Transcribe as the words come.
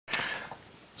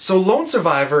So Lone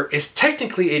Survivor is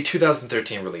technically a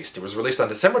 2013 release. It was released on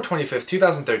December 25th,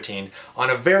 2013 on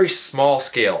a very small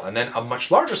scale, and then a much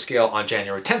larger scale on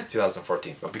January 10th,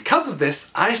 2014. But because of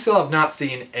this, I still have not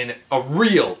seen a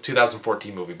real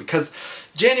 2014 movie, because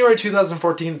January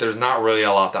 2014, there's not really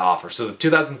a lot to offer. So the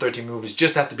 2013 movies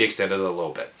just have to be extended a little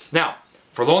bit. Now,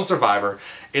 for Lone Survivor,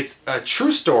 it's a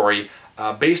true story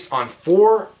based on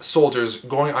 4 soldiers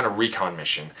going on a recon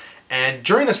mission. And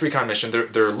during this recon mission,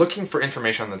 they're looking for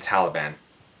information on the Taliban.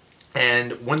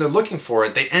 And when they're looking for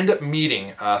it, they end up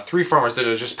meeting 3 farmers that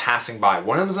are just passing by.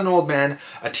 One of them is an old man,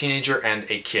 a teenager, and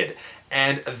a kid.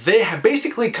 And they have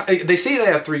basically, they say they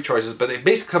have 3 choices, but it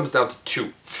basically comes down to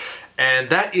 2. And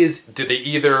that is, do they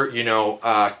either,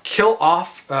 kill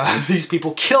off these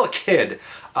people, kill a kid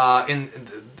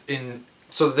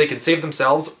so that they can save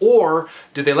themselves, or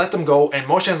do they let them go? And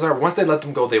most chances are, once they let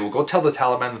them go, they will go tell the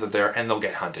Taliban that they're there and they'll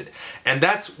get hunted. And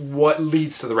that's what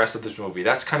leads to the rest of this movie.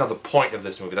 That's kind of the point of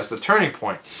this movie. That's the turning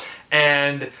point.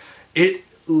 And it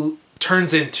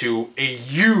turns into a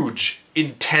huge,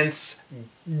 intense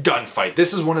gunfight.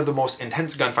 This is one of the most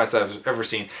intense gunfights that I've ever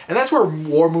seen. And that's where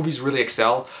war movies really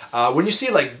excel. When you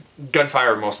see like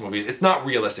gunfire in most movies, it's not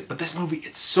realistic. But this movie,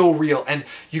 it's so real. And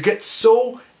you get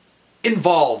so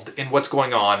involved in what's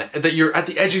going on that you're at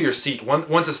the edge of your seat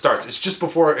once it starts. It's just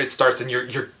before it starts and you're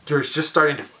just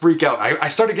starting to freak out. I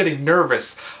started getting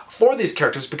nervous for these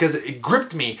characters because it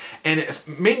gripped me and it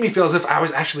made me feel as if I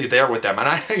was actually there with them.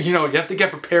 And you have to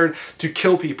get prepared to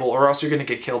kill people or else you're going to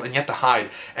get killed, and you have to hide.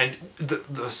 And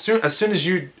as soon as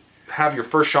you have your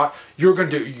first shot, you're going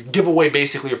to give away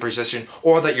basically your position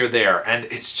or that you're there. And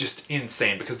it's just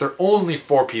insane because there are only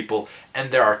 4 people and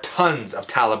there are tons of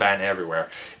Taliban everywhere.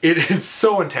 It is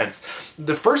so intense.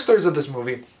 The first thirds of this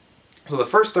movie, so the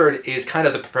first third is kind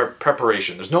of the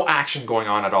preparation. There's no action going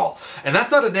on at all. And that's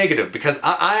not a negative, because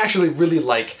I actually really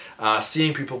like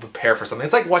seeing people prepare for something.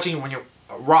 It's like watching when you're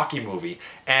Rocky movie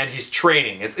and he's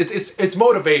training. It's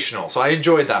motivational, so I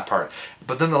enjoyed that part.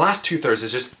 But then the last 2/3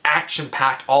 is just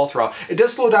action-packed all throughout. It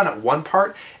does slow down at one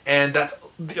part, and that's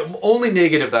the only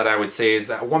negative that I would say, is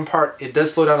that one part it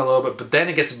does slow down a little bit, but then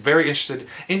it gets very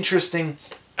interesting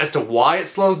as to why it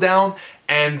slows down.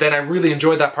 And then I really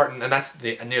enjoyed that part, and that's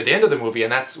near the end of the movie,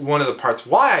 and that's one of the parts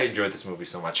why I enjoyed this movie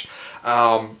so much.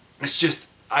 It's just,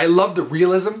 I loved the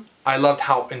realism. I loved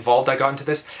how involved I got into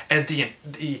this, and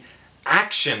the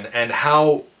action and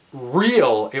how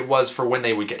real it was for when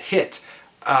they would get hit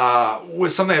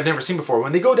was something I've never seen before.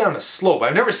 When they go down a slope,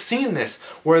 I've never seen this,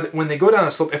 where when they go down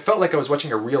a slope, it felt like I was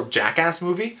watching a real Jackass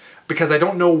movie, because I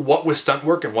don't know what was stunt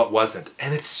work and what wasn't.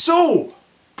 And it's so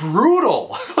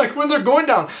brutal. Like when they're going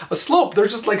down a slope, they're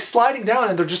just like sliding down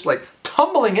and they're just like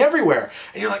tumbling everywhere.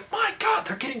 And you're like, my God,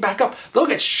 they're getting back up. They'll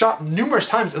get shot numerous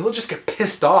times and they'll just get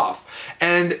pissed off.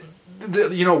 And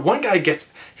one guy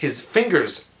gets his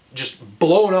fingers just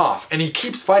blown off and he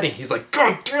keeps fighting. He's like,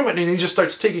 God damn it. And he just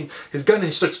starts taking his gun and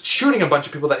he starts shooting a bunch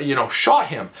of people that, shot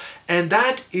him. And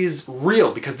that is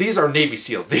real, because these are Navy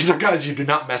SEALs. These are guys you do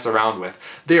not mess around with.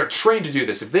 They are trained to do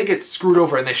this. If they get screwed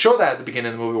over, and they show that at the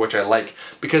beginning of the movie, which I like,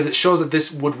 because it shows that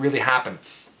this would really happen.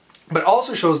 But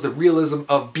also shows the realism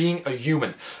of being a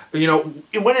human.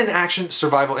 When in action,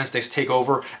 survival instincts take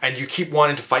over and you keep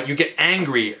wanting to fight. You get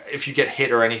angry if you get hit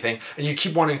or anything, and you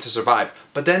keep wanting to survive.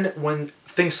 But then when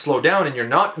things slow down and you're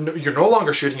no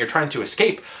longer shooting, you're trying to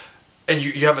escape, and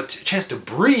you have a chance to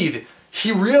breathe,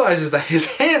 he realizes that his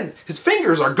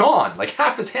fingers are gone. Like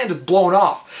half his hand is blown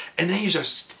off. And then he's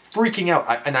just freaking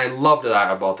out. And I loved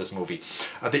that about this movie.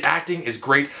 The acting is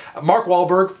great. Mark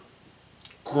Wahlberg,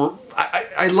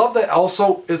 I love that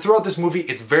also throughout this movie.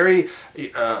 It's very,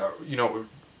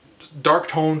 dark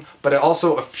tone, but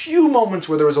also a few moments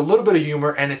where there was a little bit of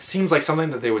humor, and it seems like something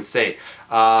that they would say.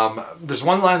 There's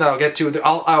one line that I'll get to.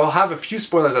 I'll have a few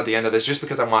spoilers at the end of this just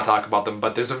because I want to talk about them,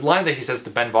 but there's a line that he says to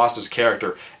Ben Foster's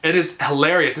character, and it's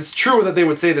hilarious. It's true that they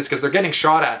would say this because they're getting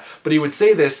shot at, but he would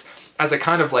say this as a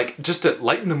kind of like, just to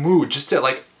lighten the mood, just to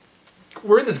like,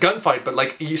 we're in this gunfight, but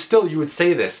like, you would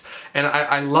say this. And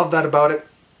I love that about it.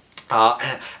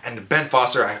 And Ben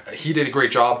Foster, he did a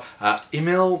great job.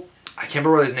 Emil, I can't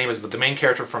remember what his name is, but the main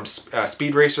character from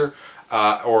Speed Racer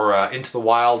or Into the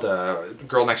Wild,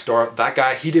 Girl Next Door, that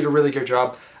guy, he did a really good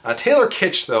job. Taylor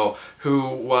Kitsch, though, who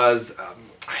was,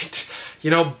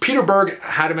 Peter Berg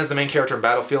had him as the main character in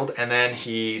Battlefield, and then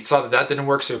he saw that didn't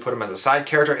work, so he put him as a side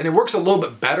character, and it works a little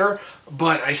bit better,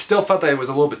 but I still felt that it was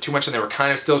a little bit too much, and they were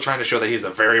kind of still trying to show that he's a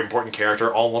very important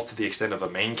character, almost to the extent of a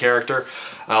main character,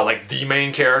 like the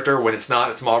main character. When it's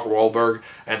not, it's Mark Wahlberg,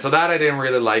 and so that I didn't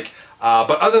really like.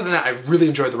 But other than that, I really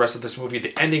enjoyed the rest of this movie.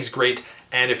 The ending's great,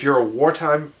 and if you're a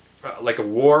wartime, like a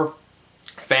war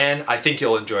fan, I think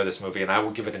you'll enjoy this movie, and I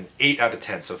will give it an 8 out of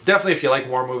 10. So definitely if you like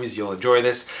war movies, you'll enjoy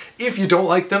this. If you don't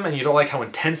like them and you don't like how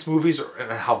intense movies and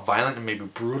how violent and maybe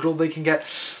brutal they can get,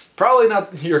 probably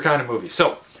not your kind of movie.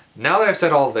 So now that I've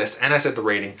said all of this and I said the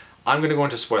rating, I'm going to go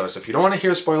into spoilers. So if you don't want to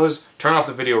hear spoilers, turn off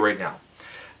the video right now.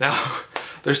 Now,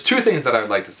 there's two things that I would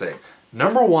like to say.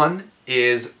 Number one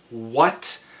is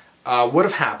what would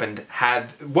have happened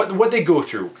had, what they go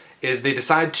through is they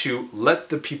decide to let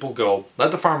the people go, let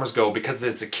the farmers go because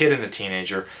it's a kid and a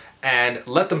teenager, and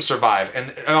let them survive.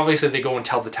 And obviously they go and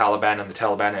tell the Taliban, and the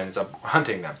Taliban ends up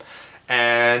hunting them.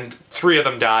 And 3 of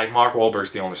them die. Mark Wahlberg's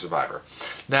the only survivor.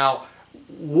 Now,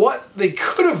 what they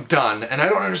could have done, and I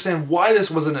don't understand why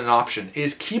this wasn't an option,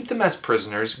 is keep them as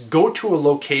prisoners, go to a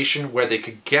location where they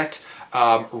could get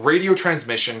radio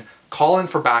transmission, call in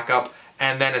for backup,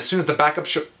 and then as soon as the backup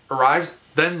ship arrives,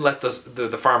 then let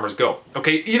the farmers go.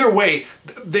 Okay, either way,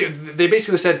 they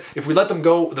basically said, if we let them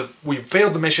go, we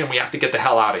failed the mission, we have to get the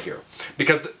hell out of here.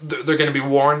 Because they're going to be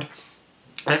warned,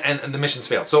 and the mission's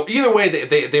failed. So either way,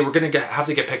 they were going to have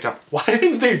to get picked up. Why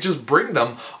didn't they just bring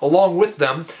them along with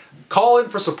them, call in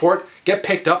for support, get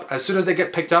picked up? As soon as they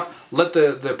get picked up, let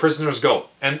the prisoners go.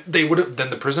 And they would have, then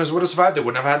the prisoners would have survived. They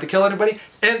wouldn't have had to kill anybody.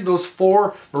 And those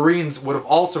 4 Marines would have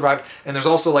all survived. And there's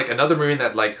also like another Marine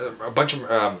that like a bunch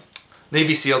of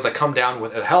Navy SEALs that come down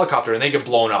with a helicopter and they get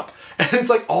blown up. And it's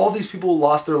like all these people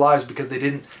lost their lives because they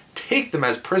didn't take them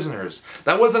as prisoners.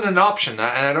 That wasn't an option,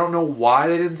 and I don't know why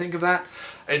they didn't think of that.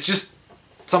 It's just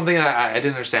something that I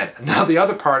didn't understand. Now the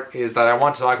other part is that I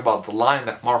want to talk about the line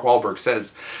that Mark Wahlberg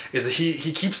says, is that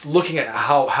he keeps looking at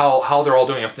how they're all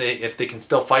doing, if they can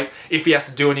still fight, if he has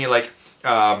to do any like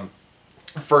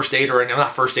first aid, or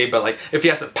not first aid, but like if he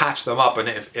has to patch them up, and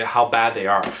how bad they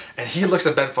are. And he looks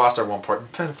at Ben Foster at one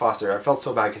point. Ben Foster, I felt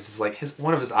so bad because it's like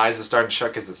one of his eyes is starting to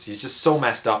shut because he's just so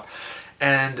messed up,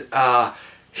 and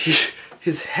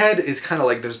his head is kind of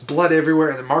like there's blood everywhere,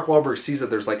 and then Mark Wahlberg sees that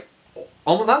there's like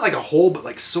almost not like a hole, but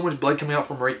like so much blood coming out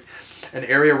from an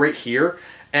area right here,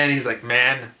 and he's like,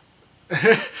 man.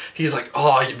 He's like,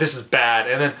 oh, this is bad.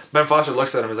 And then Ben Foster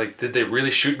looks at him and is like, did they really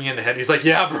shoot me in the head? He's like,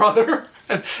 yeah, brother.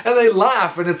 And they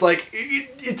laugh, and it's like,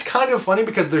 it's kind of funny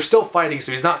because they're still fighting,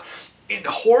 so he's not in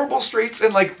horrible straits,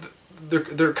 and like,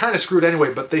 they're kind of screwed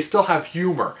anyway, but they still have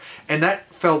humor. And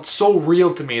that felt so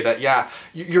real to me that, yeah,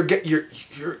 you're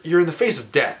in the face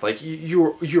of death. Like,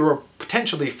 you're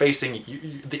potentially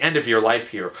facing the end of your life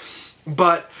here.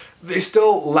 But they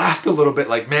still laughed a little bit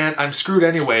like, man, I'm screwed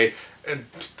anyway. And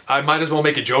I might as well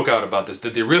make a joke out about this.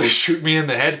 Did they really shoot me in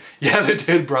the head? Yeah, they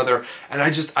did, brother. And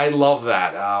I love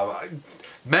that.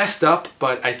 Messed up,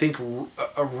 but I think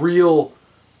a real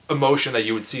emotion that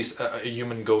you would see a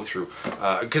human go through.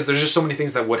 Because there's just so many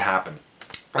things that would happen.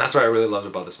 And that's what I really loved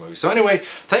about this movie. So anyway,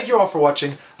 thank you all for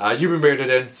watching. You've been Bearded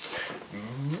In.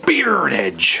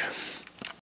 Beardage!